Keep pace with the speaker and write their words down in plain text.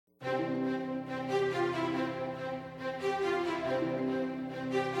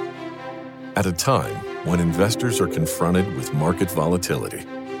At a time when investors are confronted with market volatility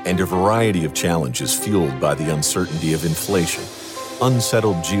and a variety of challenges fueled by the uncertainty of inflation,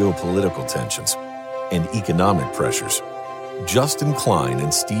 unsettled geopolitical tensions, and economic pressures, Justin Klein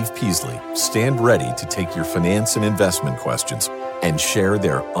and Steve Peasley stand ready to take your finance and investment questions and share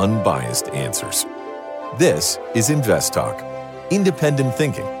their unbiased answers. This is InvestTalk, independent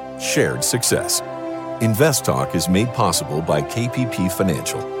thinking, shared success. InvestTalk is made possible by KPP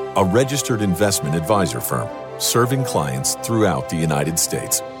Financial, a registered investment advisor firm serving clients throughout the United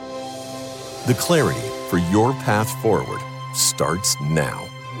States. The clarity for your path forward starts now.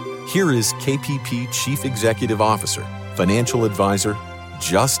 Here is KPP Chief Executive Officer, Financial Advisor,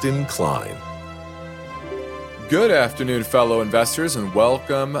 Justin Klein. Good afternoon, fellow investors, and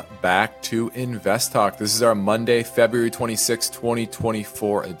welcome back to InvestTalk. This is our Monday, February 26,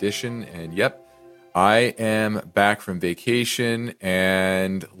 2024 edition, and yep, I am back from vacation,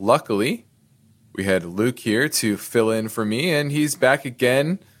 and luckily, we had Luke here to fill in for me, and he's back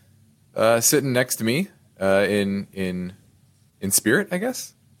again, sitting next to me in spirit, I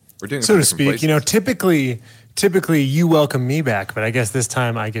guess. We're doing so to speak. Places. You know, typically you welcome me back, but I guess this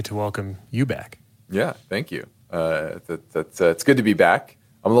time I get to welcome you back. Yeah, thank you. It's good to be back.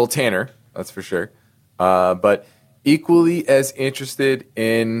 I'm a little tanner, that's for sure, but equally as interested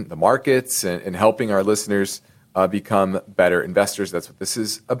in the markets and helping our listeners become better investors. That's what this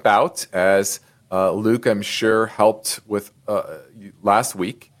is about, as Luke, I'm sure, helped with last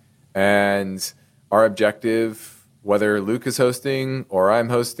week. And our objective, whether Luke is hosting or I'm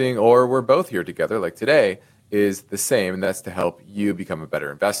hosting or we're both here together like today, is the same, and that's to help you become a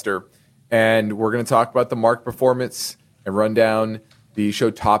better investor. And we're going to talk about the market performance and run down the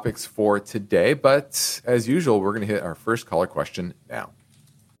show topics for today. But as usual, we're going to hit our first caller question now.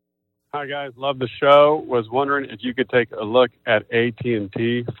 Hi, guys. Love the show. Was wondering if you could take a look at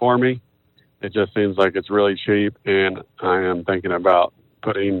AT&T for me. It just seems like it's really cheap, and I am thinking about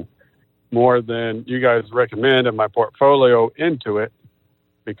putting more than you guys recommend in my portfolio into it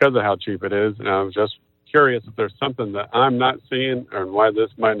because of how cheap it is. And I was just curious if there's something that I'm not seeing and why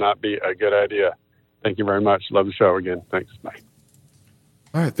this might not be a good idea. Thank you very much. Love the show again. Thanks. Bye.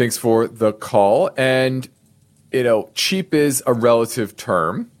 All right. Thanks for the call. And, you know, cheap is a relative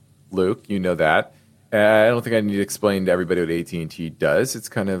term, Luke. You know that. I don't think I need to explain to everybody what AT&T does. It's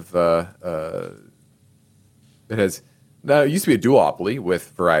kind of, it used to be a duopoly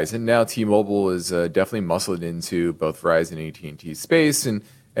with Verizon. Now T-Mobile is definitely muscled into both Verizon and AT&T space, and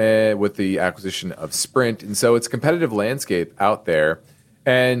with the acquisition of Sprint. And so it's a competitive landscape out there.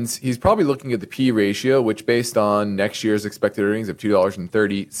 And he's probably looking at the P ratio, which based on next year's expected earnings of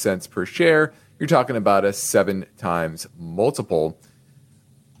 $2.30 per share, you're talking about a 7 times multiple,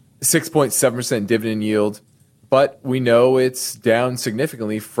 6.7% dividend yield. But we know it's down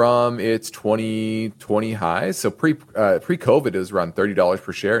significantly from its 2020 highs. So pre-COVID, it was around $30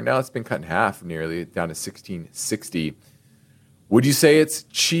 per share. Now it's been cut in half, nearly down to $16.60. Would you say it's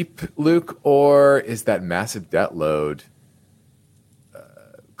cheap, Luke, or is that massive debt load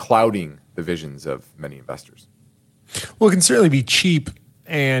clouding the visions of many investors? Well, it can certainly be cheap,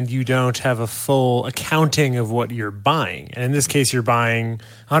 and you don't have a full accounting of what you're buying. And in this case, you're buying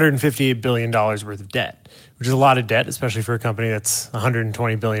 $158 billion worth of debt, which is a lot of debt, especially for a company that's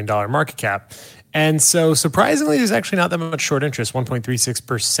 $120 billion market cap. And so surprisingly, there's actually not that much short interest,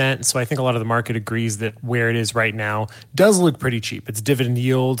 1.36%. So I think a lot of the market agrees that where it is right now does look pretty cheap. Its dividend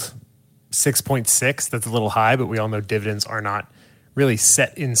yield, 6.6. That's a little high, but we all know dividends are not really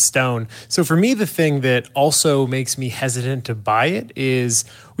set in stone. So for me, the thing that also makes me hesitant to buy it is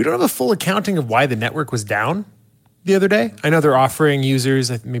we don't have a full accounting of why the network was down the other day. I know they're offering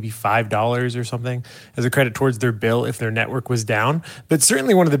users maybe $5 or something as a credit towards their bill if their network was down. But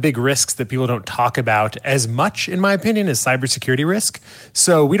certainly one of the big risks that people don't talk about as much, in my opinion, is cybersecurity risk.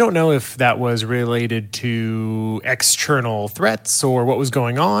 So we don't know if that was related to external threats or what was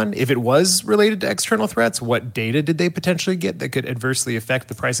going on. If it was related to external threats, what data did they potentially get that could adversely affect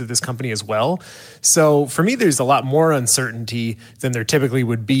the price of this company as well? So for me, there's a lot more uncertainty than there typically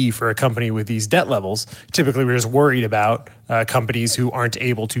would be for a company with these debt levels. Typically, we're just worried about companies who aren't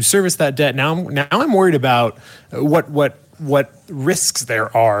able to service that debt. Now I'm worried about what risks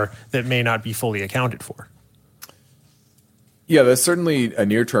there are that may not be fully accounted for. Yeah, there's certainly a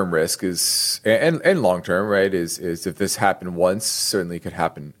near-term risk and long-term, right, is if this happened once, certainly could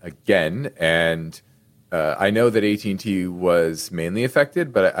happen again. And I know that AT&T was mainly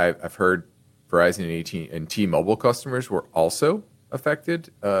affected, but I've heard Verizon and T-Mobile customers were also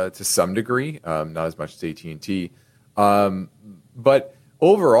affected to some degree, not as much as AT&T. But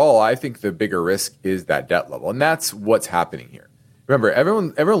overall, I think the bigger risk is that debt level, and that's what's happening here. remember,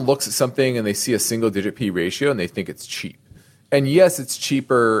 everyone looks at something and they see a single-digit P ratio and they think it's cheap. And yes, it's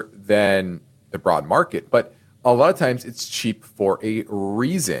cheaper than the broad market, but a lot of times it's cheap for a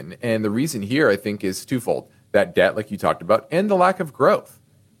reason. And the reason here, I think, is twofold. That debt, like you talked about, and the lack of growth.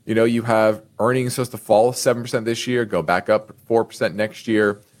 You have earnings supposed to fall 7% this year, go back up 4% next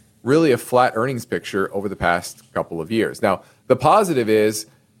year. Really a flat earnings picture over the past couple of years. Now, the positive is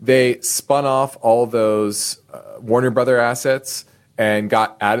they spun off all those Warner Brother assets and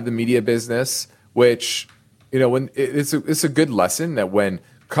got out of the media business, which, when it's a good lesson that when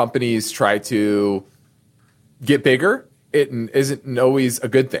companies try to get bigger, it isn't always a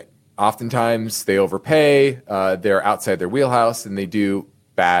good thing. Oftentimes they overpay, they're outside their wheelhouse, and they do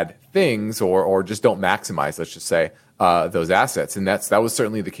bad things or just don't maximize, let's just say, those assets. And that was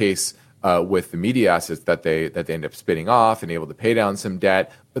certainly the case with the media assets that they end up spinning off and able to pay down some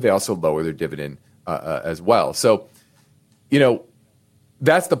debt, but they also lower their dividend as well. So,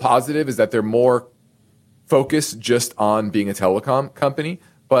 that's the positive, is that they're more focused just on being a telecom company,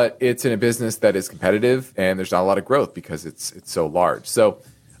 but it's in a business that is competitive and there's not a lot of growth because it's so large. So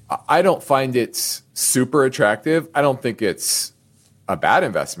I don't find it super attractive. I don't think it's a bad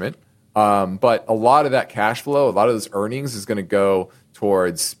investment, but a lot of that cash flow, a lot of those earnings is going to go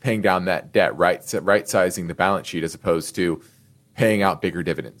towards paying down that debt, right-sizing the balance sheet as opposed to paying out bigger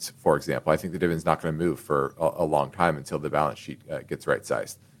dividends, for example. I think the dividend's not going to move for a long time until the balance sheet gets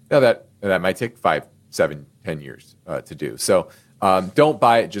right-sized. Now, that might take 5, 7, 10 years to do. So don't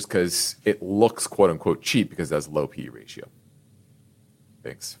buy it just because it looks, quote-unquote, cheap because it has a low PE ratio.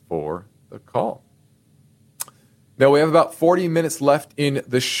 Thanks for the call. Now, we have about 40 minutes left in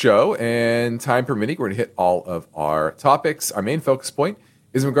the show, and time permitting, we're going to hit all of our topics. Our main focus point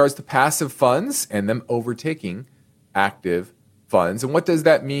is in regards to passive funds and them overtaking active funds. And what does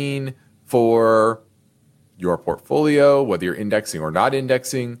that mean for your portfolio, whether you're indexing or not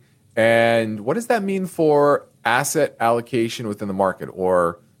indexing? And what does that mean for asset allocation within the market,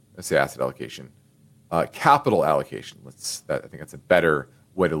 or let's say asset allocation, capital allocation? I think that's a better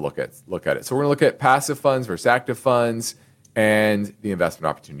way to look at it. So we're going to look at passive funds versus active funds and the investment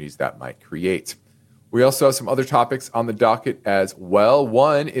opportunities that might create. We also have some other topics on the docket as well.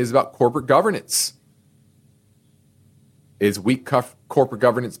 One is about corporate governance. Is weak corporate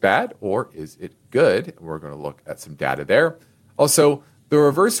governance bad, or is it good? We're going to look at some data there. Also, the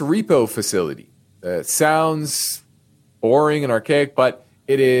reverse repo facility. Sounds boring and archaic, but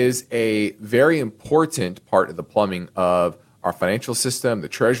it is a very important part of the plumbing of our financial system, the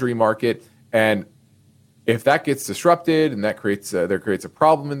treasury market. And if that gets disrupted and that creates a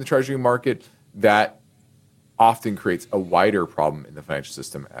problem in the treasury market, that often creates a wider problem in the financial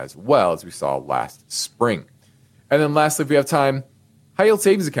system as well, as we saw last spring. And then lastly, if we have time, high yield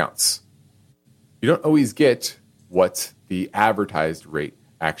savings accounts. You don't always get what the advertised rate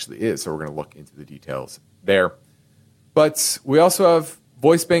actually is. So we're going to look into the details there. But we also have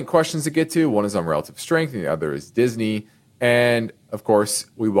voice bank questions to get to. One is on relative strength and the other is Disney. And of course,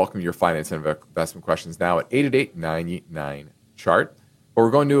 we welcome your finance and investment questions now at 888-99-CHART. But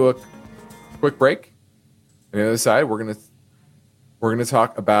we're going to a quick break. On the other side, we're going to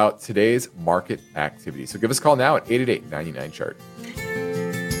talk about today's market activity. So give us a call now at 888-99-CHART.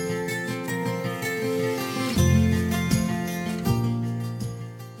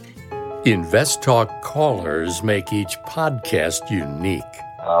 InvestTalk callers make each podcast unique.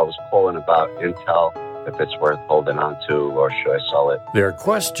 I was calling about Intel, if it's worth holding on to, or should I sell it? Their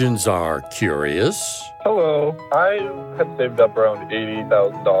questions are curious. Hello. I had saved up around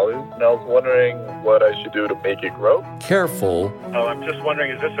 $80,000, and I was wondering what I should do to make it grow. Careful. Oh, I'm just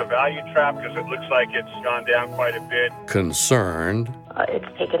wondering, is this a value trap? Because it looks like it's gone down quite a bit. Concerned.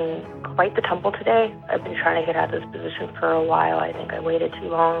 It's taken quite the tumble today. I've been trying to get out of this position for a while. I think I waited too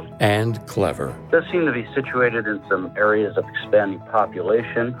long. And clever. Does seem to be situated in some areas of expanding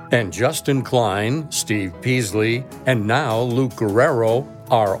population. And Justin Klein, Steve Peasley, and now Luke Guerrero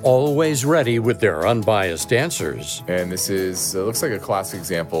are always ready with their unbiased answers. And this is looks like a classic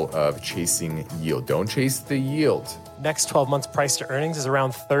example of chasing yield. Don't chase the yield. Next 12 months price to earnings is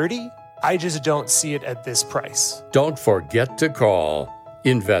around 30. I just don't see it at this price. Don't forget to call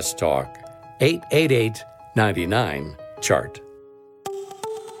InvestTalk 888-99-CHART.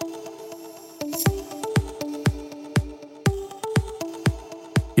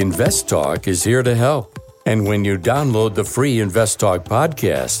 InvestTalk is here to help. And when you download the free InvestTalk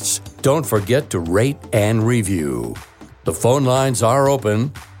podcasts, don't forget to rate and review. The phone lines are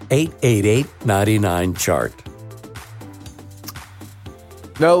open, 888-99-CHART.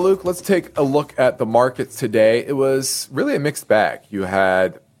 Now, Luke, let's take a look at the markets today. It was really a mixed bag. You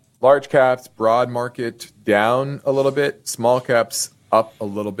had large caps, broad market down a little bit, small caps up a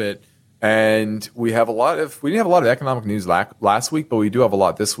little bit. And we didn't have a lot of economic news last week, but we do have a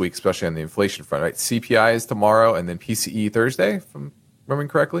lot this week, especially on the inflation front, right? CPI is tomorrow and then PCE Thursday, if I'm remembering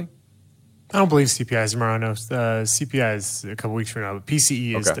correctly. I don't believe CPI is tomorrow. No, CPI is a couple weeks from now, but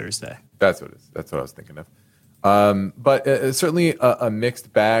PCE is Thursday. That's what it is. That's what I was thinking of. But certainly a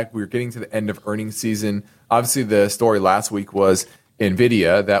mixed bag. We're getting to the end of earnings season. Obviously, the story last week was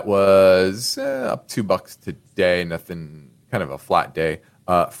NVIDIA. That was up $2 today. Nothing, kind of a flat day.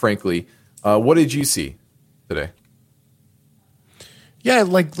 Frankly, what did you see today? Yeah,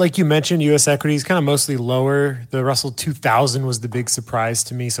 like you mentioned, U.S. equities kind of mostly lower. The Russell 2000 was the big surprise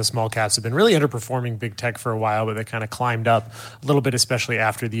to me. So small caps have been really underperforming big tech for a while, but they kind of climbed up a little bit, especially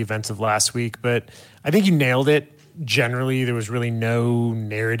after the events of last week. But I think you nailed it. Generally, there was really no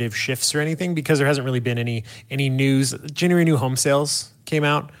narrative shifts or anything because there hasn't really been any news. January new home sales came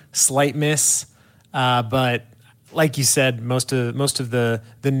out, slight miss, but like you said, most of the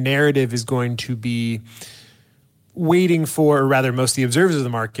narrative is going to be waiting for, or rather most of the observers of the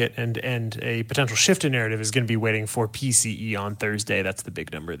market and a potential shift in narrative is going to be waiting for PCE on Thursday. That's the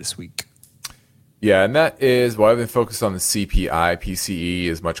big number this week. Yeah, and that is why I've been focused on the CPI. PCE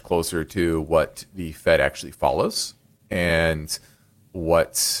is much closer to what the Fed actually follows, and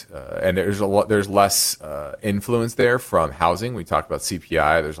there's less influence there from housing. We talked about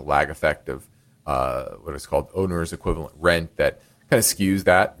CPI. There's a lag effect of what is called owner's equivalent rent that kind of skews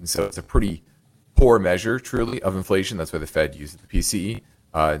that. And so it's a pretty poor measure, truly, of inflation. That's why the Fed uses the PCE.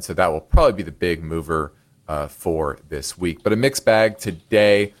 And so that will probably be the big mover for this week. But a mixed bag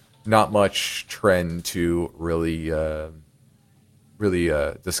today, not much trend to really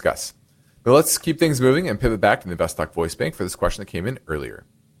discuss. But let's keep things moving and pivot back to the InvestTalk voice bank for this question that came in earlier.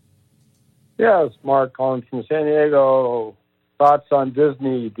 Yes, Mark calling from San Diego. Thoughts on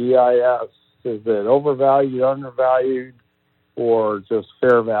Disney, DIS. Is it overvalued, undervalued, or just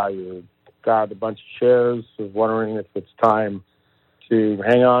fair value? Got a bunch of shares. Was wondering if it's time to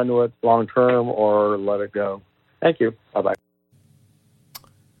hang on to it long term or let it go. Thank you. Bye-bye.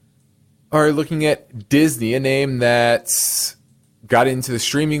 All right, looking at Disney, a name that's got into the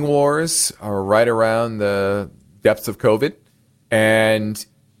streaming wars right around the depths of COVID, and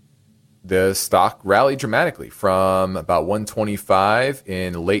the stock rallied dramatically from about $125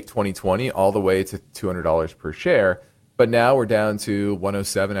 in late 2020 all the way to $200 per share. But now we're down to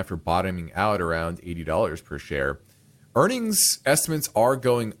 $107 after bottoming out around $80 per share. Earnings estimates are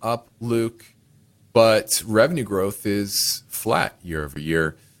going up, Luke, but revenue growth is flat year over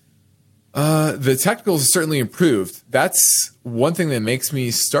year. The technicals have certainly improved. That's one thing that makes me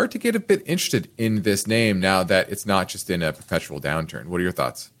start to get a bit interested in this name now that it's not just in a perpetual downturn. What are your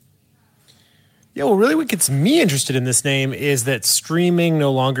thoughts? Yeah, well, really what gets me interested in this name is that streaming no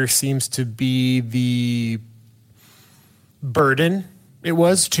longer seems to be the burden it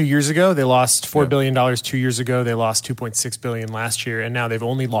was 2 years ago. They lost $4 billion 2 years ago. They lost $2.6 billion last year, and now they've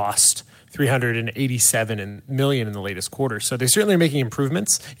only lost $387 million in the latest quarter. So they certainly are making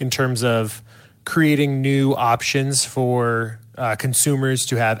improvements in terms of creating new options for consumers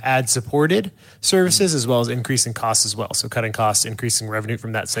to have ad-supported services, as well as increasing costs as well. So cutting costs, increasing revenue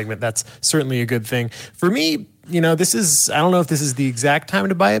from that segment, that's certainly a good thing. For me, I don't know if this is the exact time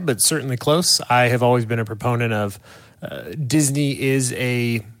to buy it, but certainly close. I have always been a proponent of Disney is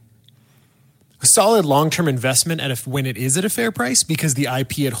a solid long-term investment when it is at a fair price, because the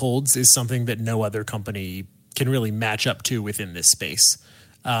IP it holds is something that no other company can really match up to within this space.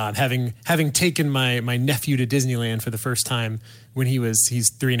 Having taken my nephew to Disneyland for the first time when he's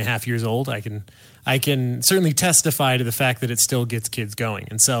 3.5 years old, I can certainly testify to the fact that it still gets kids going.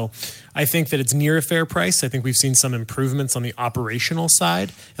 And so I think that it's near a fair price. I think we've seen some improvements on the operational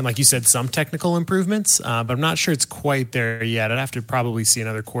side, and like you said, some technical improvements, but I'm not sure it's quite there yet. I'd have to probably see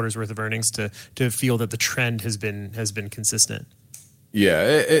another quarter's worth of earnings to feel that the trend has been consistent. Yeah,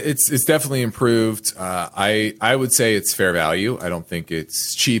 it's definitely improved. I would say it's fair value. I don't think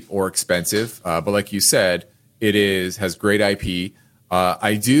it's cheap or expensive. But like you said, it has great IP.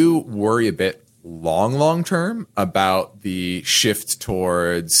 I do worry a bit long term about the shift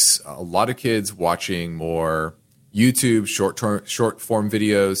towards a lot of kids watching more YouTube short form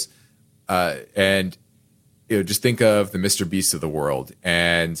videos, and just think of the Mr. Beast of the world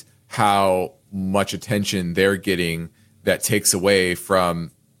and how much attention they're getting. That takes away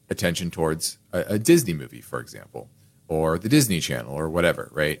from attention towards a Disney movie, for example, or the Disney Channel or whatever,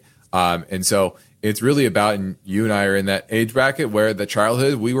 right? And so it's really about, and you and I are in that age bracket where the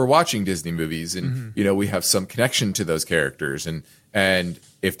childhood we were watching Disney movies, and we have some connection to those characters, and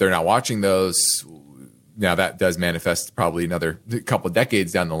if they're not watching those, Now that does manifest probably another couple of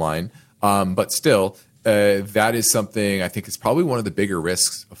decades down the line, but still, that is something I think is probably one of the bigger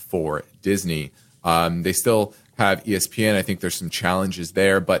risks for Disney. They still have ESPN. I think there's some challenges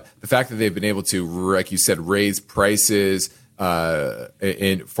there, but the fact that they've been able to, like you said, raise prices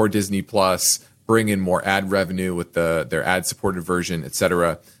for Disney Plus, bring in more ad revenue with their ad-supported version, et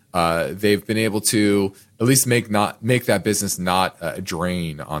cetera. They've been able to at least make that business not a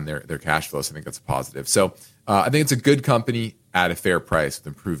drain on their cash flows. I think that's a positive. So I think it's a good company at a fair price with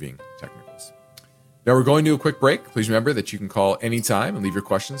improving technicals. Now we're going to a quick break. Please remember that you can call anytime and leave your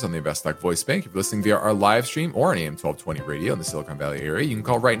questions on the InvestTalk voice bank. If you're listening via our live stream or on AM 1220 radio in the Silicon Valley area, you can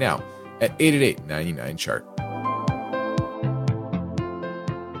call right now at 888-99-CHART.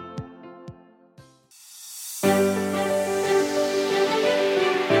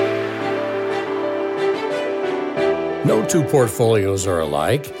 No two portfolios are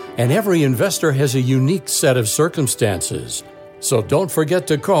alike, and every investor has a unique set of circumstances. So don't forget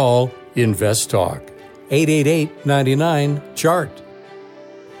to call InvestTalk. 888-99-CHART.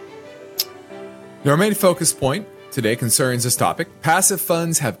 Our main focus point today concerns this topic. Passive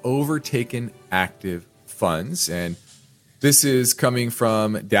funds have overtaken active funds. And this is coming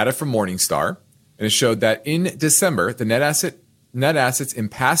from data from Morningstar. And it showed that in December, the net assets in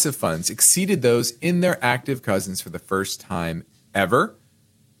passive funds exceeded those in their active cousins for the first time ever.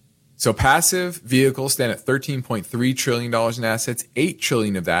 So passive vehicles stand at $13.3 trillion in assets. $8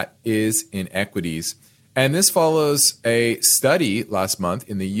 trillion of that is in equities. And this follows a study last month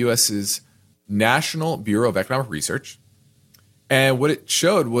in the U.S.'s National Bureau of Economic Research. And what it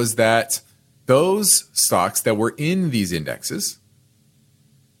showed was that those stocks that were in these indexes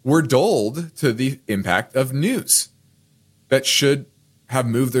were dulled to the impact of news that should have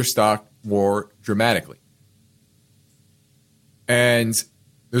moved their stock more dramatically. And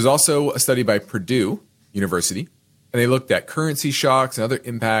there's also a study by Purdue University, and they looked at currency shocks and other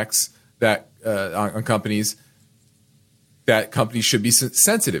impacts that on companies that companies should be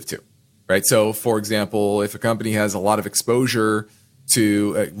sensitive to, right? So, for example, if a company has a lot of exposure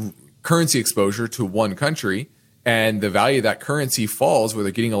to currency exposure to one country, and the value of that currency falls where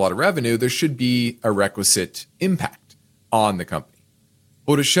they're getting a lot of revenue, there should be a requisite impact on the company.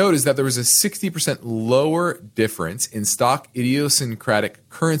 What it showed is that there was a 60% lower difference in stock idiosyncratic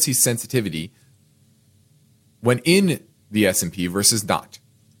currency sensitivity when in the S&P versus not.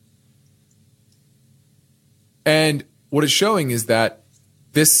 And what it's showing is that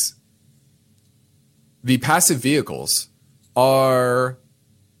the passive vehicles are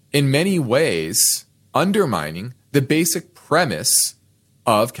in many ways undermining the basic premise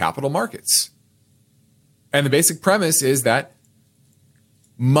of capital markets. And the basic premise is that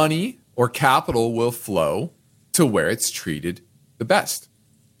money or capital will flow to where it's treated the best.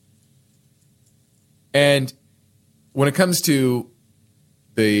 And when it comes to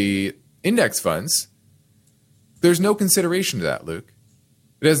the index funds, there's no consideration to that, Luke.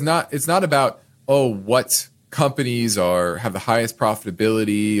 It's not about, what companies have the highest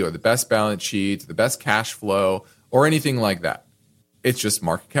profitability or the best balance sheet, the best cash flow, or anything like that. It's just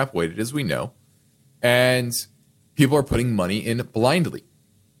market cap weighted, as we know. And people are putting money in blindly.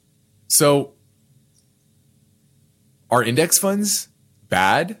 So are index funds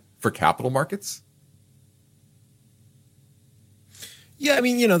bad for capital markets? Yeah, I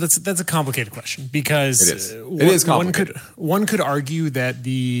mean, that's a complicated question because it is complicated. One could argue that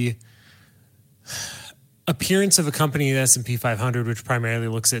the appearance of a company in the S&P 500, which primarily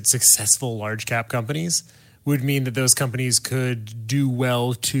looks at successful large cap companies, would mean that those companies could do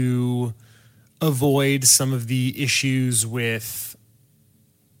well to avoid some of the issues with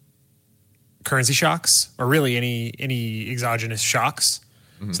currency shocks or really any exogenous shocks.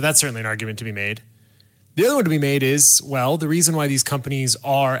 Mm-hmm. So that's certainly an argument to be made. The other one to be made is, the reason why these companies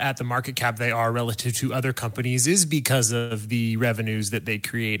are at the market cap they are relative to other companies is because of the revenues that they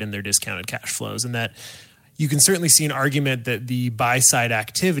create and their discounted cash flows. And that you can certainly see an argument that the buy-side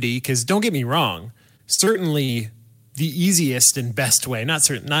activity, because don't get me wrong, certainly the easiest and best way, not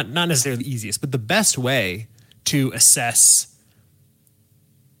necessarily the easiest, but the best way to assess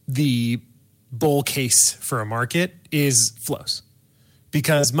the bull case for a market is flows.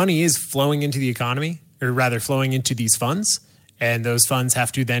 Because money is flowing into the economy, or rather flowing into these funds, and those funds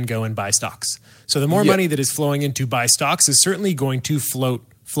have to then go and buy stocks. So the more money that is flowing into buy stocks is certainly going to float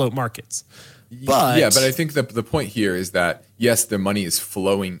markets. But I think the point here is that, yes, the money is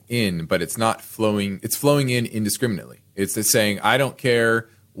flowing in, but it's not flowing. It's flowing in indiscriminately. It's saying, I don't care.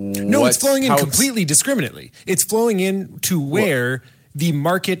 No, it's flowing in completely discriminately. It's flowing in to where the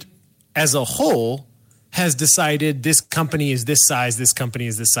market as a whole has decided this company is this size, this company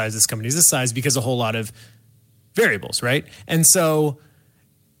is this size, this company is this size because a whole lot of variables, right? And so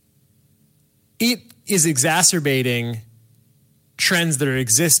it is exacerbating trends that are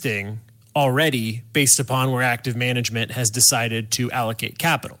existing already based upon where active management has decided to allocate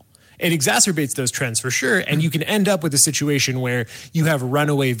capital. It exacerbates those trends for sure, and you can end up with a situation where you have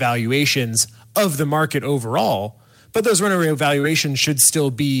runaway valuations of the market overall, but those runaway valuations should still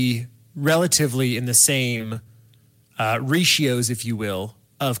be relatively in the same ratios, if you will,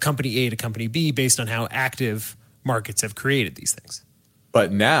 of company A to company B based on how active markets have created these things.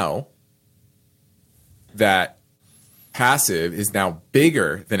 But now that passive is now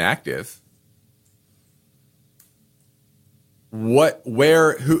bigger than active,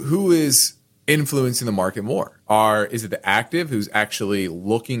 who is influencing the market more? Is it the active who's actually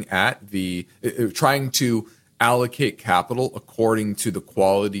looking at trying to allocate capital according to the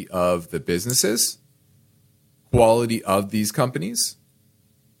quality of the businesses, quality of these companies,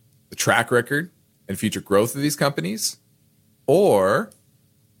 the track record and future growth of these companies? Or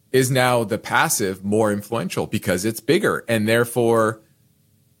is now the passive more influential because it's bigger, and therefore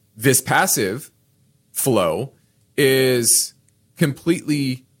this passive flow is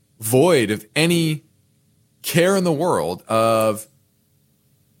completely void of any care in the world of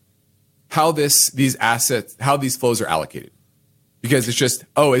how these flows are allocated? Because it's just,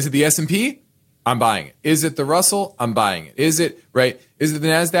 is it the S&P? I'm buying it. Is it the Russell? I'm buying it. Is it the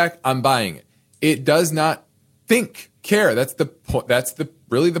NASDAQ? I'm buying it. It does not care. That's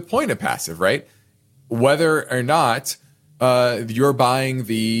really the point of passive, right? Whether or not you're buying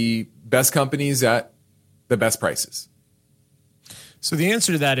the best companies at the best prices. So the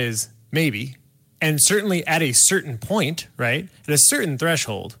answer to that is maybe, and certainly at a certain point, right? At a certain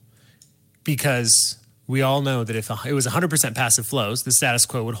threshold, because we all know that if it was 100% passive flows, the status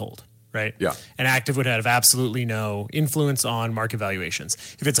quo would hold, right? Yeah. And active would have absolutely no influence on market valuations.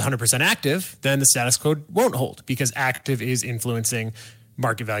 If it's 100% active, then the status quo won't hold because active is influencing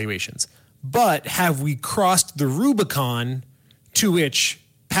market valuations. But have we crossed the Rubicon to which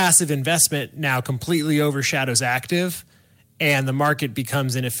passive investment now completely overshadows active and the market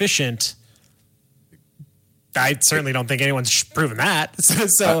becomes inefficient? I certainly don't think anyone's proven that.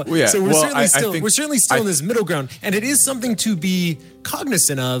 So we're certainly still in this middle ground, and it is something to be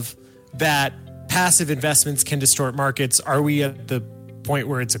cognizant of that passive investments can distort markets. Are we at the point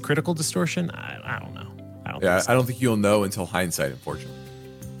where it's a critical distortion? I don't know. I don't think you'll know until hindsight, unfortunately.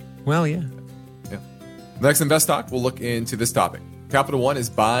 Well, yeah. Next Invest Talk, we'll look into this topic. Capital One is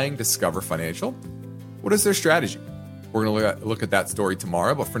buying Discover Financial. What is their strategy? We're going to look at that story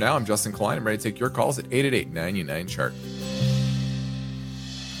tomorrow. But for now, I'm Justin Klein. I'm ready to take your calls at 888-99-CHART.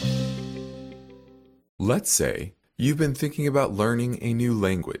 Let's say you've been thinking about learning a new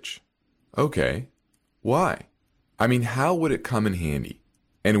language. Okay, why? I mean, how would it come in handy?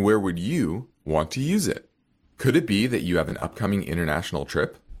 And where would you want to use it? Could it be that you have an upcoming international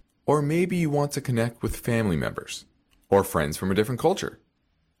trip? Or maybe you want to connect with family members or friends from a different culture?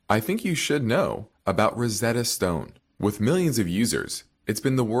 I think you should know about Rosetta Stone. With millions of users, it's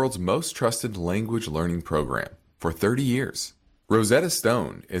been the world's most trusted language learning program for 30 years. Rosetta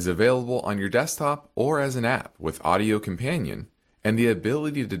Stone is available on your desktop or as an app with Audio Companion and the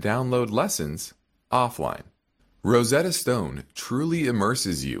ability to download lessons offline. Rosetta Stone truly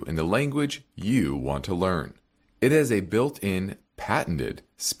immerses you in the language you want to learn. It has a built-in, patented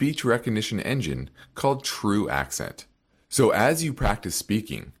speech recognition engine called True Accent. So as you practice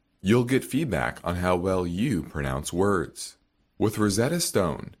speaking, you'll get feedback on how well you pronounce words. With Rosetta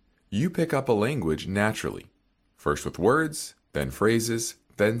Stone, you pick up a language naturally, first with words, then phrases,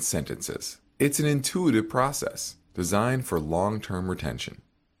 then sentences. It's an intuitive process designed for long-term retention.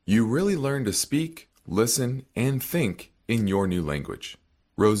 You really learn to speak, listen, and think in your new language.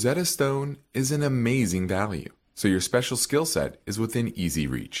 Rosetta Stone is an amazing value, so your special skill set is within easy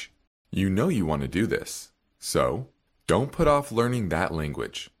reach. You know you want to do this, so don't put off learning that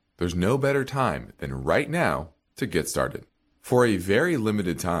language. There's no better time than right now to get started. For a very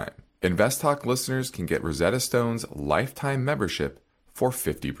limited time, InvestTalk listeners can get Rosetta Stone's lifetime membership for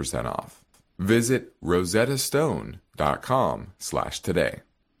 50% off. Visit rosettastone.com/today.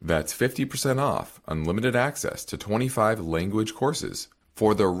 That's 50% off unlimited access to 25 language courses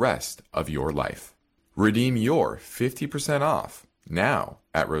for the rest of your life. Redeem your 50% off now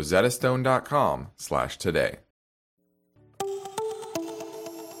at rosettastone.com/today.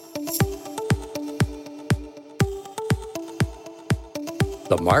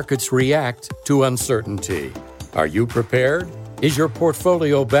 The markets react to uncertainty. Are you prepared? Is your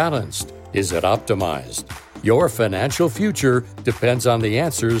portfolio balanced? Is it optimized? Your financial future depends on the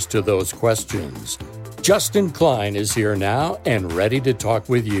answers to those questions. Justin Klein is here now and ready to talk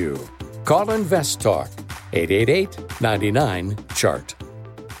with you. Call InvestTalk, 888-99-CHART.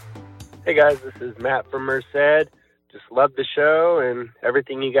 Hey guys, this is Matt from Merced. Just love the show and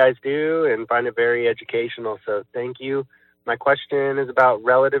everything you guys do and find it very educational, so thank you. My question is about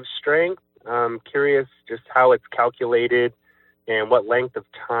relative strength. I'm curious just how it's calculated and what length of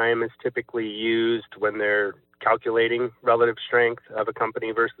time is typically used when they're calculating relative strength of a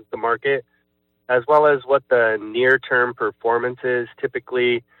company versus the market, as well as what the near-term performance is.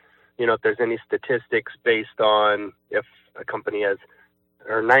 Typically, if there's any statistics based on if a company has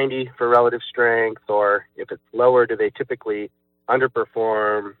or 90 for relative strength, or if it's lower, do they typically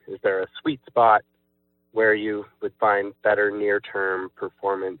underperform? Is there a sweet spot where you would find better near-term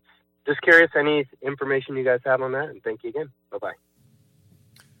performance? Just curious, any information you guys have on that, and thank you again. Bye-bye.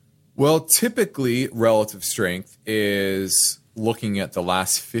 Well, typically, relative strength is looking at the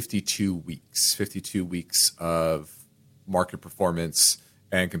last 52 weeks of market performance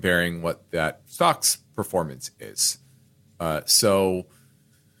and comparing what that stock's performance is. And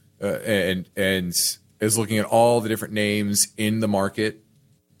is looking at all the different names in the market,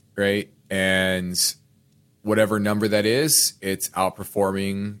 right? And whatever number that is, it's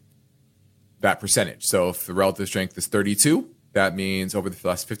outperforming that percentage. So if the relative strength is 32, that means over the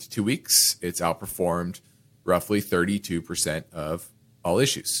last 52 weeks, it's outperformed roughly 32% of all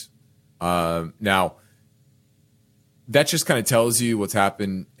issues. Now, that just kind of tells you what's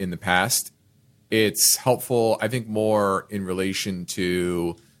happened in the past. It's helpful, I think, more in relation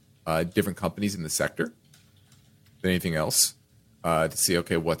to different companies in the sector than anything else to see,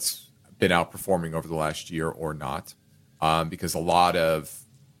 okay, what's been outperforming over the last year or not. Because a lot of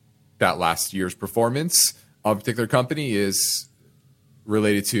that last year's performance of a particular company is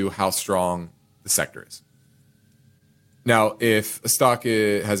related to how strong the sector is. Now, if a stock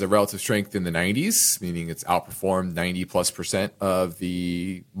has a relative strength in the 90s, meaning it's outperformed 90+% of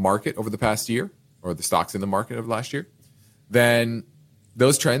the market over the past year, or the stocks in the market over the last year, then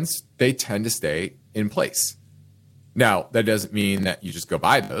those trends, they tend to stay in place. Now, that doesn't mean that you just go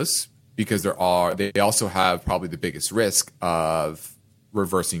buy those, because they also have probably the biggest risk of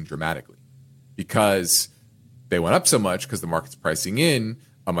reversing dramatically, because they went up so much because the market's pricing in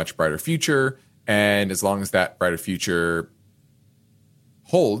a much brighter future. And as long as that brighter future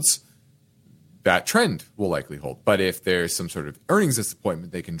holds, that trend will likely hold. But if there's some sort of earnings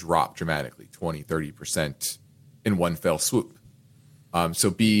disappointment, they can drop dramatically, 20, 30% in one fell swoop.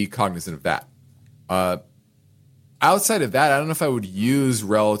 So be cognizant of that. Outside of that, I don't know if I would use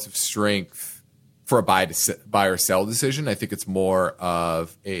relative strength for a buy or sell decision. I think it's more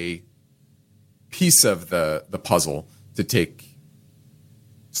of a piece of the puzzle to take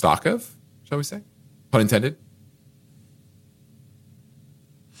stock of, shall we say? Pun intended.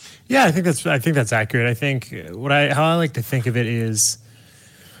 Yeah, I think that's accurate. I think how I like to think of it is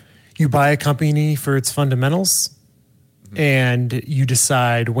you buy a company for its fundamentals, and you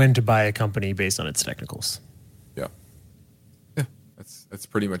decide when to buy a company based on its technicals. Yeah, that's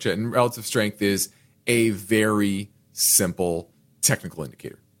pretty much it. And relative strength is a very simple technical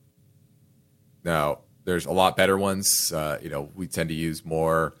indicator. Now, there's a lot better ones. We tend to use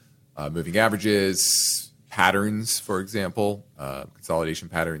more moving averages, patterns, for example. Consolidation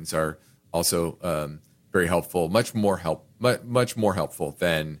patterns are also very helpful. Much more helpful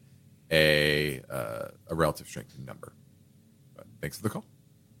than a relative strength number. But thanks for the call.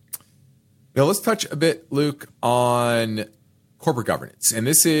 Now let's touch a bit, Luke, on corporate governance, and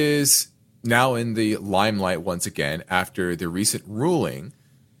this is now in the limelight once again after the recent ruling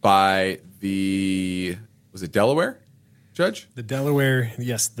by was it Delaware judge? The Delaware,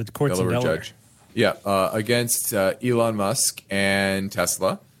 yes, the courts in Delaware. Judge. Yeah, against Elon Musk and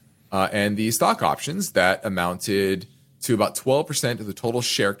Tesla and the stock options that amounted to about 12% of the total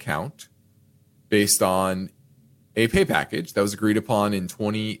share count based on a pay package that was agreed upon in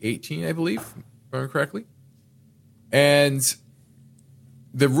 2018, I believe, if I remember correctly. And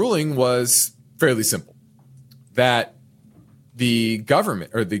the ruling was fairly simple, that the government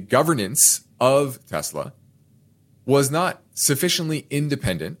or the governance of Tesla was not sufficiently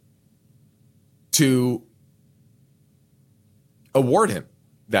independent to award him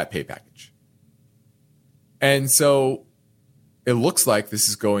that pay package. And so it looks like this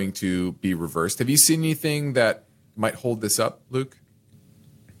is going to be reversed. Have you seen anything that might hold this up, Luke?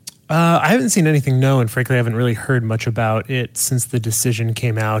 I haven't seen anything, no, and frankly, I haven't really heard much about it since the decision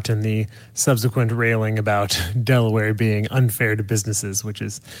came out and the subsequent railing about Delaware being unfair to businesses, which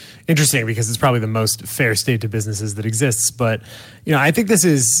is interesting because it's probably the most fair state to businesses that exists. But, I think this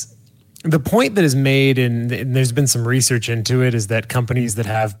is the point that is made, and there's been some research into it, is that companies that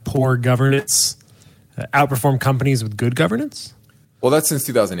have poor governance outperform companies with good governance? Well, that's since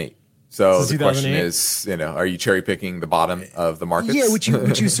 2008. So Since the 2008? question is, are you cherry picking the bottom of the markets? Yeah, which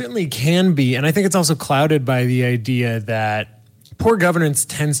you certainly can be. And I think it's also clouded by the idea that poor governance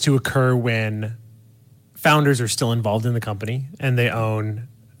tends to occur when founders are still involved in the company and they own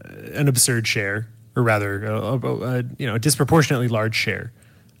an absurd share, or rather a disproportionately large share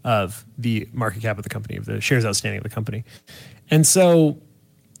of the market cap of the company, of the shares outstanding of the company. And so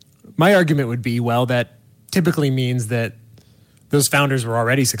my argument would be, well, that typically means that those founders were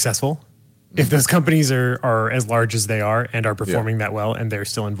already successful. If those companies are as large as they are and are performing that well and they're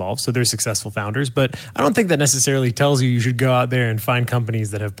still involved, so they're successful founders. But I don't think that necessarily tells you should go out there and find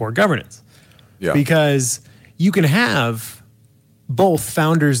companies that have poor governance. Yeah. Because you can have both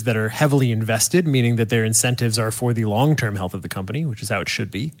founders that are heavily invested, meaning that their incentives are for the long-term health of the company, which is how it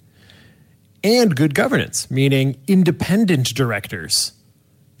should be, and good governance, meaning independent directors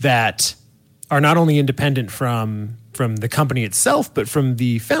that are not only independent from the company itself, but from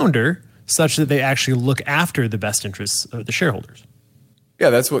the founder, such that they actually look after the best interests of the shareholders.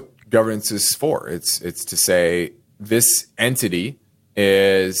 Yeah, that's what governance is for. It's to say this entity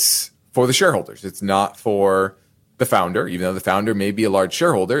is for the shareholders. It's not for the founder, even though the founder may be a large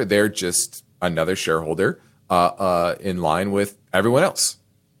shareholder. They're just another shareholder in line with everyone else.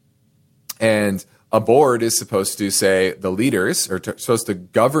 And a board is supposed to say the leaders are supposed to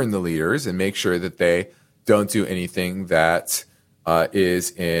govern the leaders and make sure that they don't do anything that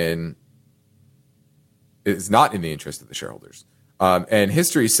is not in the interest of the shareholders. And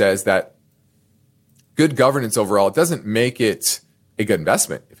history says that good governance overall doesn't make it a good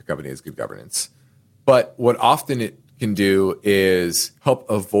investment if a company has good governance. But what often it can do is help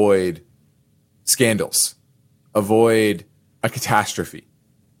avoid scandals, avoid a catastrophe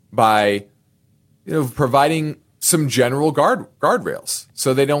by providing some general guardrails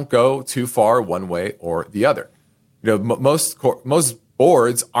so they don't go too far one way or the other. Most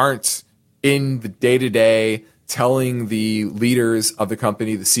boards aren't in the day-to-day telling the leaders of the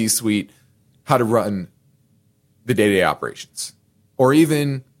company, the C-suite, how to run the day-to-day operations or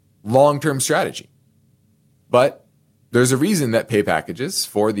even long-term strategy. But there's a reason that pay packages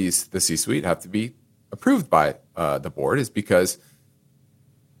for the C-suite have to be approved by the board, is because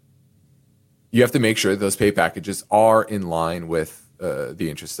you have to make sure those pay packages are in line with the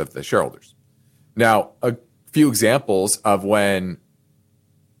interests of the shareholders. Now, a few examples of when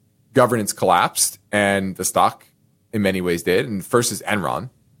governance collapsed and the stock in many ways did. And first is Enron,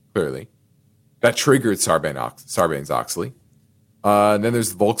 clearly. That triggered Sarbanes-Oxley. And then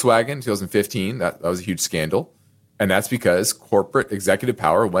there's Volkswagen, 2015. That was a huge scandal. And that's because corporate executive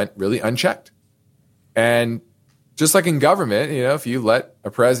power went really unchecked. And just like in government, if you let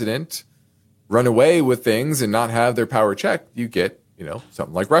a president run away with things and not have their power checked, you get,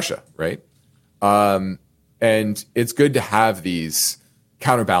 something like Russia, right? And it's good to have these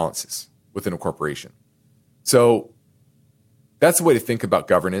counterbalances within a corporation. So that's the way to think about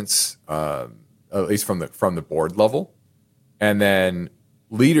governance, at least from the board level. And then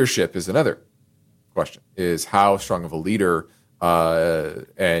leadership is another question, is how strong of a leader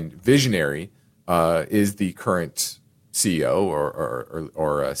and visionary is the current CEO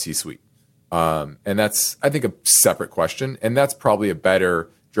or C-suite. And that's, I think, a separate question. And that's probably a better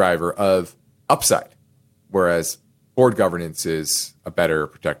driver of upside, whereas board governance is a better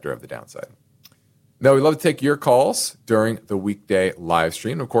protector of the downside. Now, we'd love to take your calls during the weekday live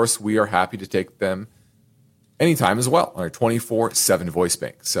stream. Of course, we are happy to take them anytime as well on our 24/7 voice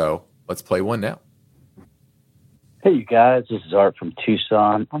bank. So let's play one now. Hey, you guys. This is Art from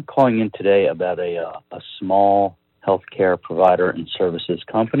Tucson. I'm calling in today about a small healthcare provider and services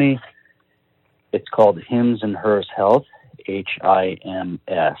company. It's called Hims and Hers Health,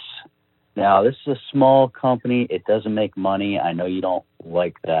 HIMS. Now, this is a small company. It doesn't make money. I know you don't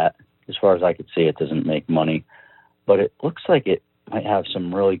like that. As far as I could see, it doesn't make money. But it looks like it might have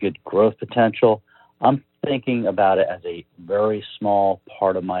some really good growth potential. I'm thinking about it as a very small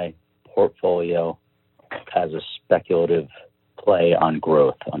part of my portfolio as a speculative play on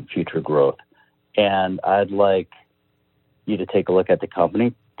growth, on future growth. And I'd like you to take a look at the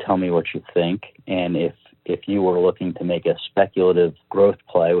company, tell me what you think, and if you were looking to make a speculative growth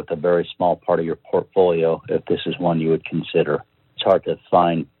play with a very small part of your portfolio, if this is one you would consider. It's hard to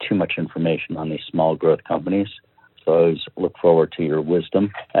find too much information on these small growth companies. So I always look forward to your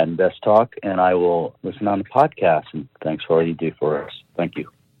wisdom at InvestTalk, and I will listen on the podcast. And thanks for all you do for us. Thank you.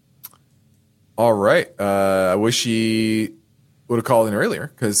 All right. I wish he would have called in earlier,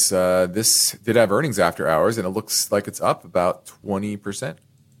 because this did have earnings after hours, and it looks like it's up about 20%.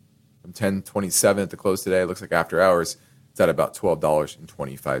 From $10.27 at the close today, it looks like after hours, it's at about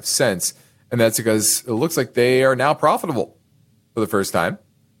 $12.25. and that's because it looks like they are now profitable for the first time.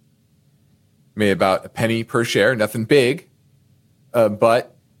 Made about a penny per share, nothing big,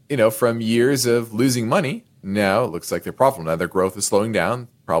 but from years of losing money, now it looks like they're profitable. Now their growth is slowing down,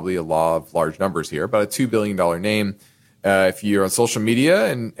 probably a law of large numbers here, about a $2 billion name. If you're on social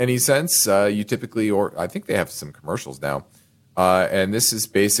media in any sense, you typically, or I think they have some commercials now, and this is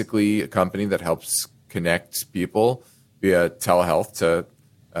basically a company that helps connect people via telehealth to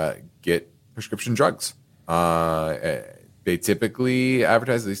get prescription drugs. They typically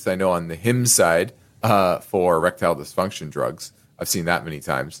advertise, at least I know on the HIMS side, for erectile dysfunction drugs. I've seen that many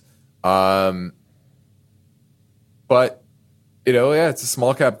times. But, it's a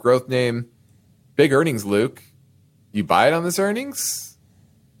small cap growth name. Big earnings, Luke. You buy it on this earnings?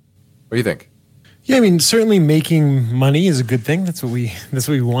 What do you think? Yeah, I mean, certainly making money is a good thing. That's what we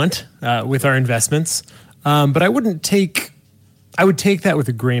want with our investments. But I would take that with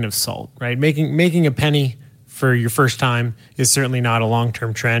a grain of salt, right? Making a penny for your first time is certainly not a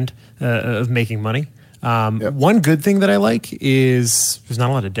long-term trend of making money. One good thing that I like is there's not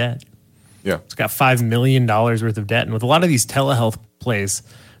a lot of debt. Yeah. It's got $5 million worth of debt. And with a lot of these telehealth plays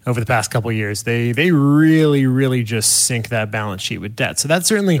over the past couple of years, they really, really just sink that balance sheet with debt. So that's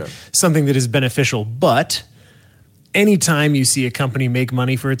certainly something that is beneficial. But anytime you see a company make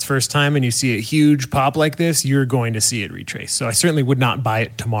money for its first time and you see a huge pop like this, you're going to see it retrace. So I certainly would not buy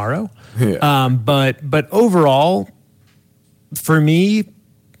it tomorrow. Yeah. But overall, for me,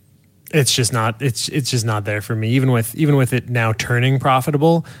 it's just not there for me. Even with it now turning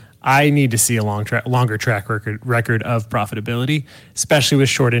profitable, I need to see a longer track record of profitability, especially with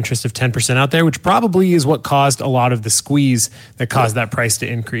short interest of 10% out there, which probably is what caused a lot of the squeeze that caused that price to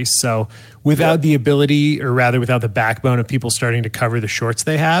increase. So without the ability, or rather without the backbone of people starting to cover the shorts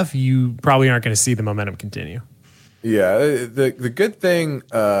they have, you probably aren't going to see the momentum continue. Yeah, the good thing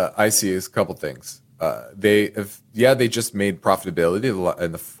I see is a couple things. They just made profitability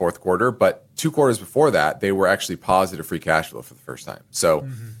in the fourth quarter, but 2 quarters before that, they were actually positive free cash flow for the first time. So,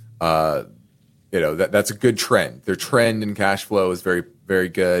 that's a good trend. Their trend in cash flow is very, very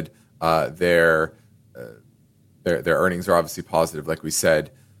good. Their earnings are obviously positive, like we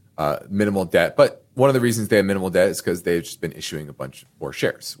said. Minimal debt, but one of the reasons they have minimal debt is because they've just been issuing a bunch more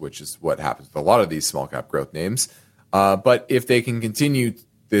shares, which is what happens with a lot of these small cap growth names. But if they can continue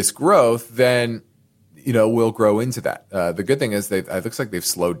this growth, then we'll grow into that. The good thing is it looks like they've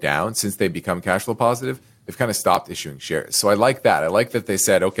slowed down since they become cash flow positive. They've kind of stopped issuing shares. So I like that. I like that they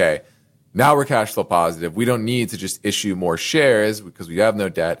said, okay, now we're cash flow positive. We don't need to just issue more shares because we have no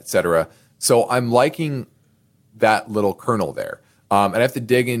debt, et cetera. So I'm liking that little kernel there. And I have to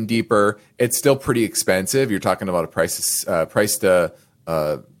dig in deeper. It's still pretty expensive. You're talking about a price to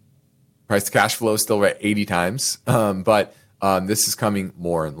cash flow still at 80 times. But this is coming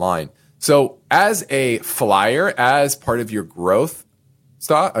more in line. So as a flyer, as part of your growth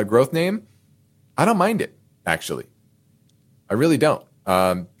stock, a growth name, I don't mind it, actually. I really don't,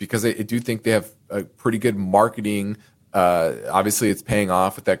 because I do think they have a pretty good marketing. Obviously, it's paying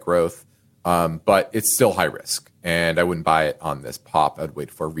off with that growth, but it's still high risk, and I wouldn't buy it on this pop. I'd wait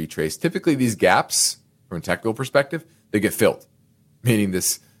for a retrace. Typically, these gaps, from a technical perspective, they get filled, meaning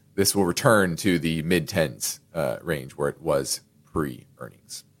this will return to the mid-tens range where it was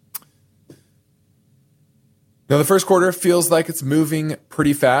pre-earnings. Now, the first quarter feels like it's moving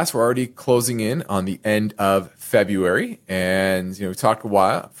pretty fast. We're already closing in on the end of February. And, we talked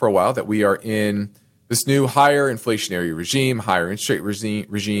for a while that we are in this new higher inflationary regime, higher interest rate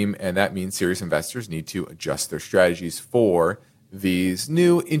regime. And that means serious investors need to adjust their strategies for these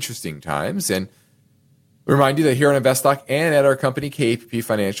new interesting times. And remind you that here on InvestTalk and at our company, KAPP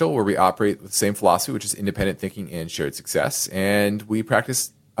Financial, where we operate with the same philosophy, which is independent thinking and shared success. And we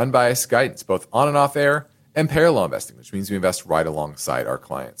practice unbiased guidance, both on and off air, and parallel investing, which means we invest right alongside our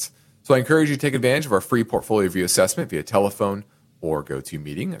clients. So I encourage you to take advantage of our free portfolio review assessment via telephone or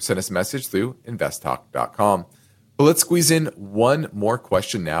GoToMeeting, or send us a message through investtalk.com. But let's squeeze in one more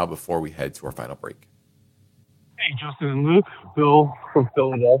question now before we head to our final break. Hey, Justin and Luke, Bill from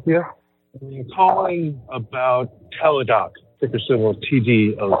Philadelphia. I'm calling about Teladoc, ticker symbol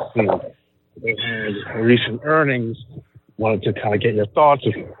TDOC. They had recent earnings. Wanted to kind of get your thoughts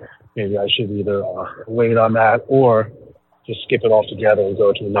if maybe I should either wait on that or just skip it altogether and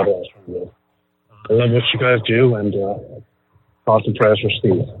go to another alternative. I love what you guys do, and thoughts and prayers for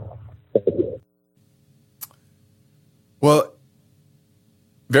Steve. Thank you. Well,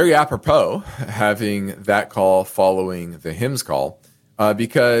 very apropos having that call following the HIMS call,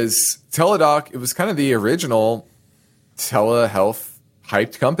 because Teladoc, it was kind of the original telehealth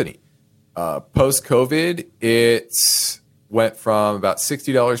hyped company. Post-COVID, it went from about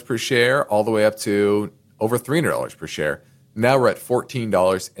 $60 per share all the way up to over $300 per share. Now we're at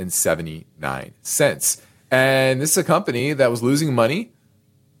 $14.79. And this is a company that was losing money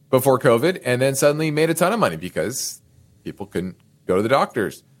before COVID and then suddenly made a ton of money because people couldn't go to the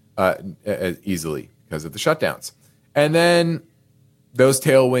doctors as easily because of the shutdowns. And then those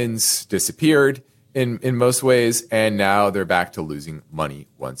tailwinds disappeared in most ways, and now they're back to losing money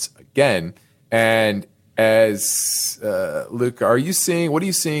once again. And as Luke, what are you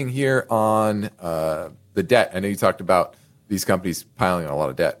seeing here on the debt? I know you talked about these companies piling on a lot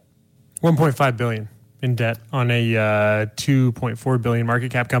of debt. $1.5 billion in debt on a $2.4 billion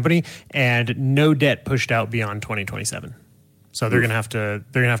market cap company, and no debt pushed out beyond 2027. So they're going to have to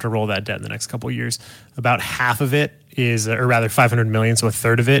roll that debt in the next couple of years. About half of it is, or rather $500 million, so a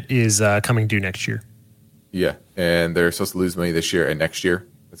third of it is coming due next year. Yeah, and they're supposed to lose money this year and next year.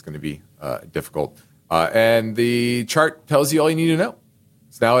 It's going to be difficult. And the chart tells you all you need to know.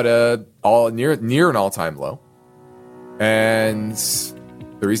 It's now at near an all-time low, and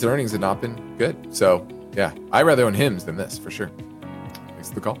the recent earnings have not been good. So yeah, I'd rather own HIMS than this for sure. Thanks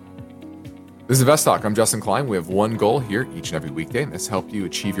for the call. This is InvestTalk. I'm Justin Klein. We have one goal here each and every weekday, and that's help you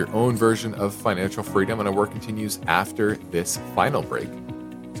achieve your own version of financial freedom. And our work continues after this final break.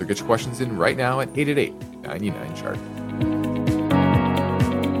 So get your questions in right now at 888-99-CHART.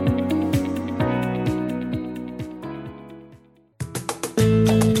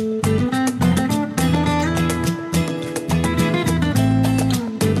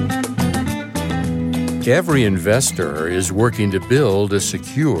 Every investor is working to build a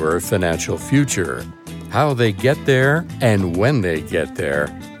secure financial future. How they get there and when they get there,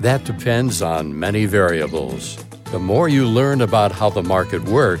 that depends on many variables. The more you learn about how the market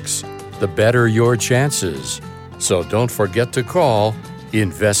works, the better your chances. So don't forget to call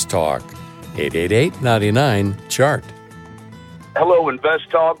InvestTalk, 888-99-CHART. Hello,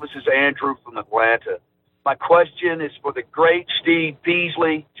 InvestTalk. This is Andrew from Atlanta. My question is for the great Steve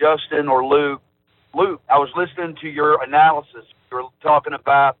Peasley, Justin, or Luke. Luke, I was listening to your analysis. You were talking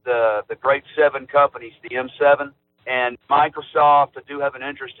about the great seven companies, the M7, and Microsoft. I do have an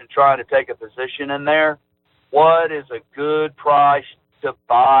interest in trying to take a position in there. What is a good price to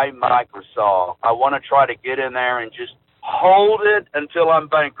buy Microsoft? I want to try to get in there and just hold it until I'm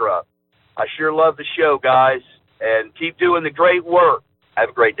bankrupt. I sure love the show, guys, and keep doing the great work. Have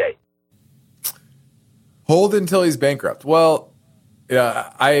a great day. Hold until he's bankrupt. Well,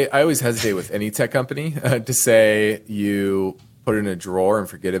 yeah, I always hesitate with any tech company to say you put it in a drawer and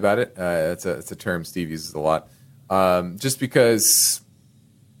forget about it. It's a term Steve uses a lot. Just because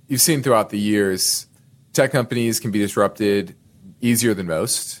you've seen throughout the years, tech companies can be disrupted easier than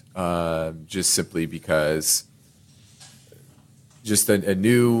most, just simply because just a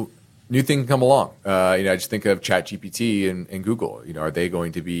new thing can come along. I just think of ChatGPT and Google. Are they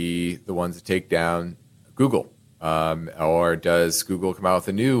going to be the ones to take down Google? Or does Google come out with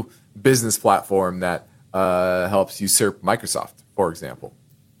a new business platform that helps usurp Microsoft, for example?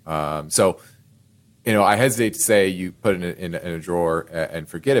 So, I hesitate to say you put it in a drawer and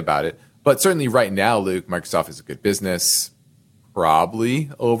forget about it. But certainly right now, Luke, Microsoft is a good business,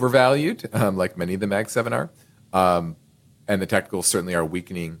 probably overvalued, like many of the Mag 7 are. And the technicals certainly are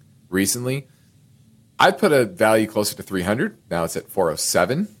weakening recently. I'd put a value closer to 300. Now it's at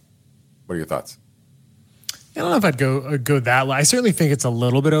 407. What are your thoughts? I don't know if I'd go that low. I certainly think it's a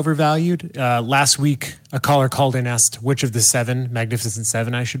little bit overvalued. Last week, a caller called and asked which of the Magnificent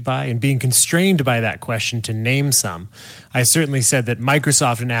Seven I should buy. And being constrained by that question to name some, I certainly said that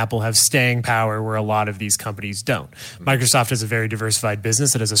Microsoft and Apple have staying power where a lot of these companies don't. Microsoft has a very diversified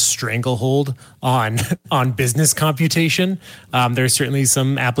business that has a stranglehold on business computation. There are certainly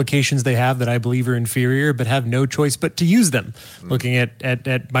some applications they have that I believe are inferior, but have no choice but to use them. Looking at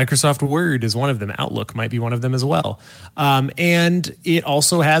Microsoft Word is one of them. Outlook might be one of them as well. And it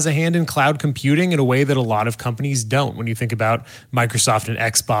also has a hand in cloud computing in a way that a lot of companies don't. When you think about Microsoft and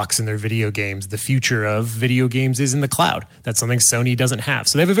Xbox and their video games, the future of video games is in the cloud. That's something Sony doesn't have.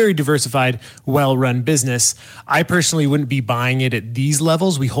 So they have a very diversified, well-run business. I personally wouldn't be buying it at these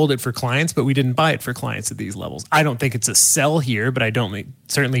levels. We hold it for clients, but we didn't buy it for clients at these levels. I don't think it's a sell here, but I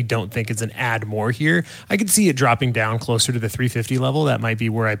certainly don't think it's an add more here. I could see it dropping down closer to the 350 level. That might be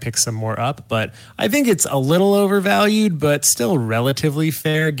where I pick some more up, but I think it's a little overvalued, but still relatively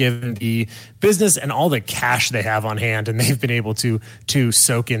fair given the business and all the cash they have on hand, and they've been able to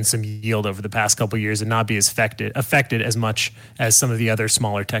soak in some yield over the past couple of years and not be as affected as much as some of the other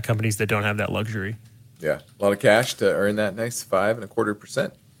smaller tech companies that don't have that luxury. Yeah, a lot of cash to earn that nice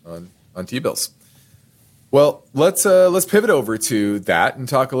 5.25% on T-bills. Well, let's pivot over to that and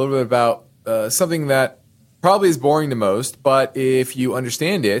talk a little bit about something that probably is boring to most, but if you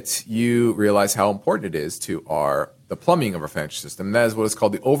understand it, you realize how important it is to the plumbing of our financial system. And that is what is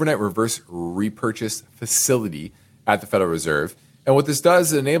called the overnight reverse repurchase facility at the Federal Reserve. And what this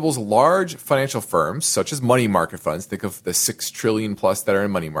does, it enables large financial firms, such as money market funds, think of the $6 trillion plus that are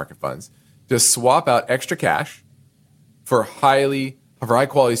in money market funds, to swap out extra cash for high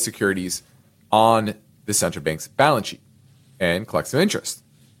quality securities on the central bank's balance sheet and collect some interest.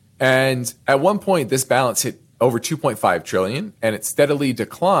 And at one point, this balance hit over 2.5 trillion, and it steadily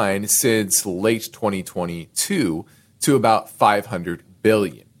declined since late 2022 to about 500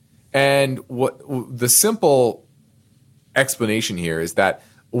 billion. And what the simple explanation here is that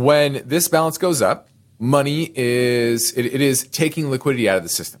when this balance goes up, money is it is taking liquidity out of the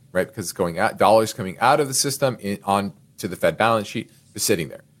system, right? Because it's going out, dollars coming out of the system on to the Fed balance sheet, is sitting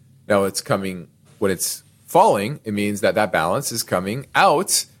there. Now it's coming when it's falling. It means that balance is coming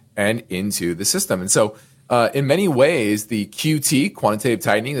out and into the system. And so, in many ways, the QT, quantitative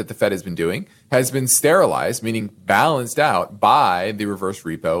tightening that the Fed has been doing, has been sterilized, meaning balanced out by the reverse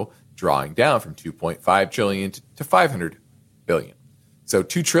repo drawing down from 2.5 trillion to 500 billion. So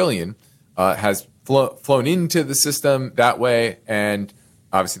 2 trillion has flown into the system that way, and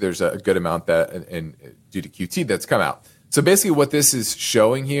obviously there's a good amount that, and due to QT, that's come out. So basically what this is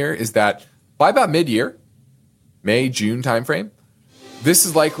showing here is that by about mid-year, May, June timeframe, this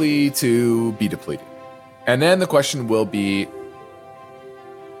is likely to be depleted. And then the question will be,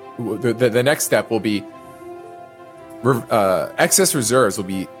 the next step will be, excess reserves will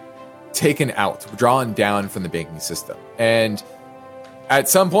be taken out, drawn down from the banking system. And at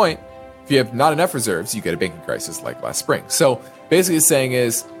some point, if you have not enough reserves, you get a banking crisis like last spring. So basically it's saying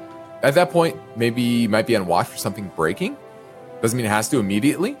is, at that point, maybe you might be on watch for something breaking. Doesn't mean it has to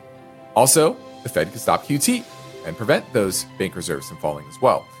immediately. Also, the Fed can stop QT and prevent those bank reserves from falling as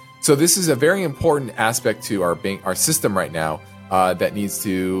well. So this is a very important aspect to our system right now that need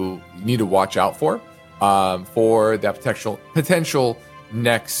to watch out for that potential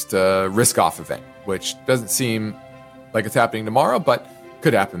next risk-off event, which doesn't seem like it's happening tomorrow, but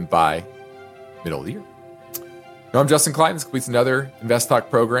could happen by middle of the year. Now, I'm Justin Klein. This completes another InvestTalk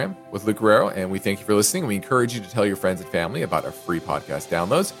program with Luke Guerrero, and we thank you for listening. We encourage you to tell your friends and family about our free podcast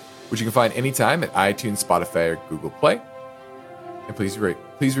downloads, which you can find anytime at iTunes, Spotify, or Google Play. And please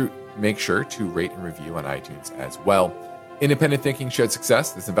make sure to rate and review on iTunes as well. Independent thinking, shared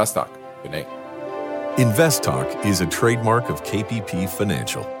success. This is InvestTalk. Good night. InvestTalk is a trademark of KPP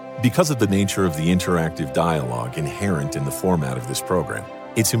Financial. Because of the nature of the interactive dialogue inherent in the format of this program,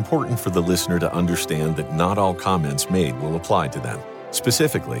 it's important for the listener to understand that not all comments made will apply to them.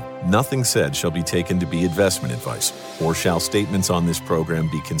 Specifically, nothing said shall be taken to be investment advice, or shall statements on this program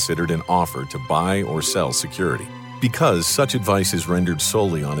be considered an offer to buy or sell security. Because such advice is rendered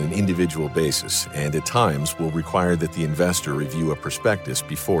solely on an individual basis and at times will require that the investor review a prospectus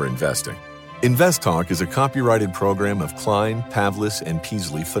before investing. InvestTalk is a copyrighted program of Klein, Pavlis, and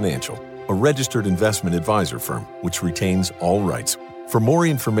Peasley Financial, a registered investment advisor firm which retains all rights. For more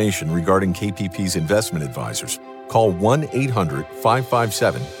information regarding KPP's investment advisors, call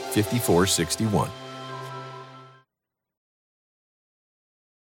 1-800-557-5461.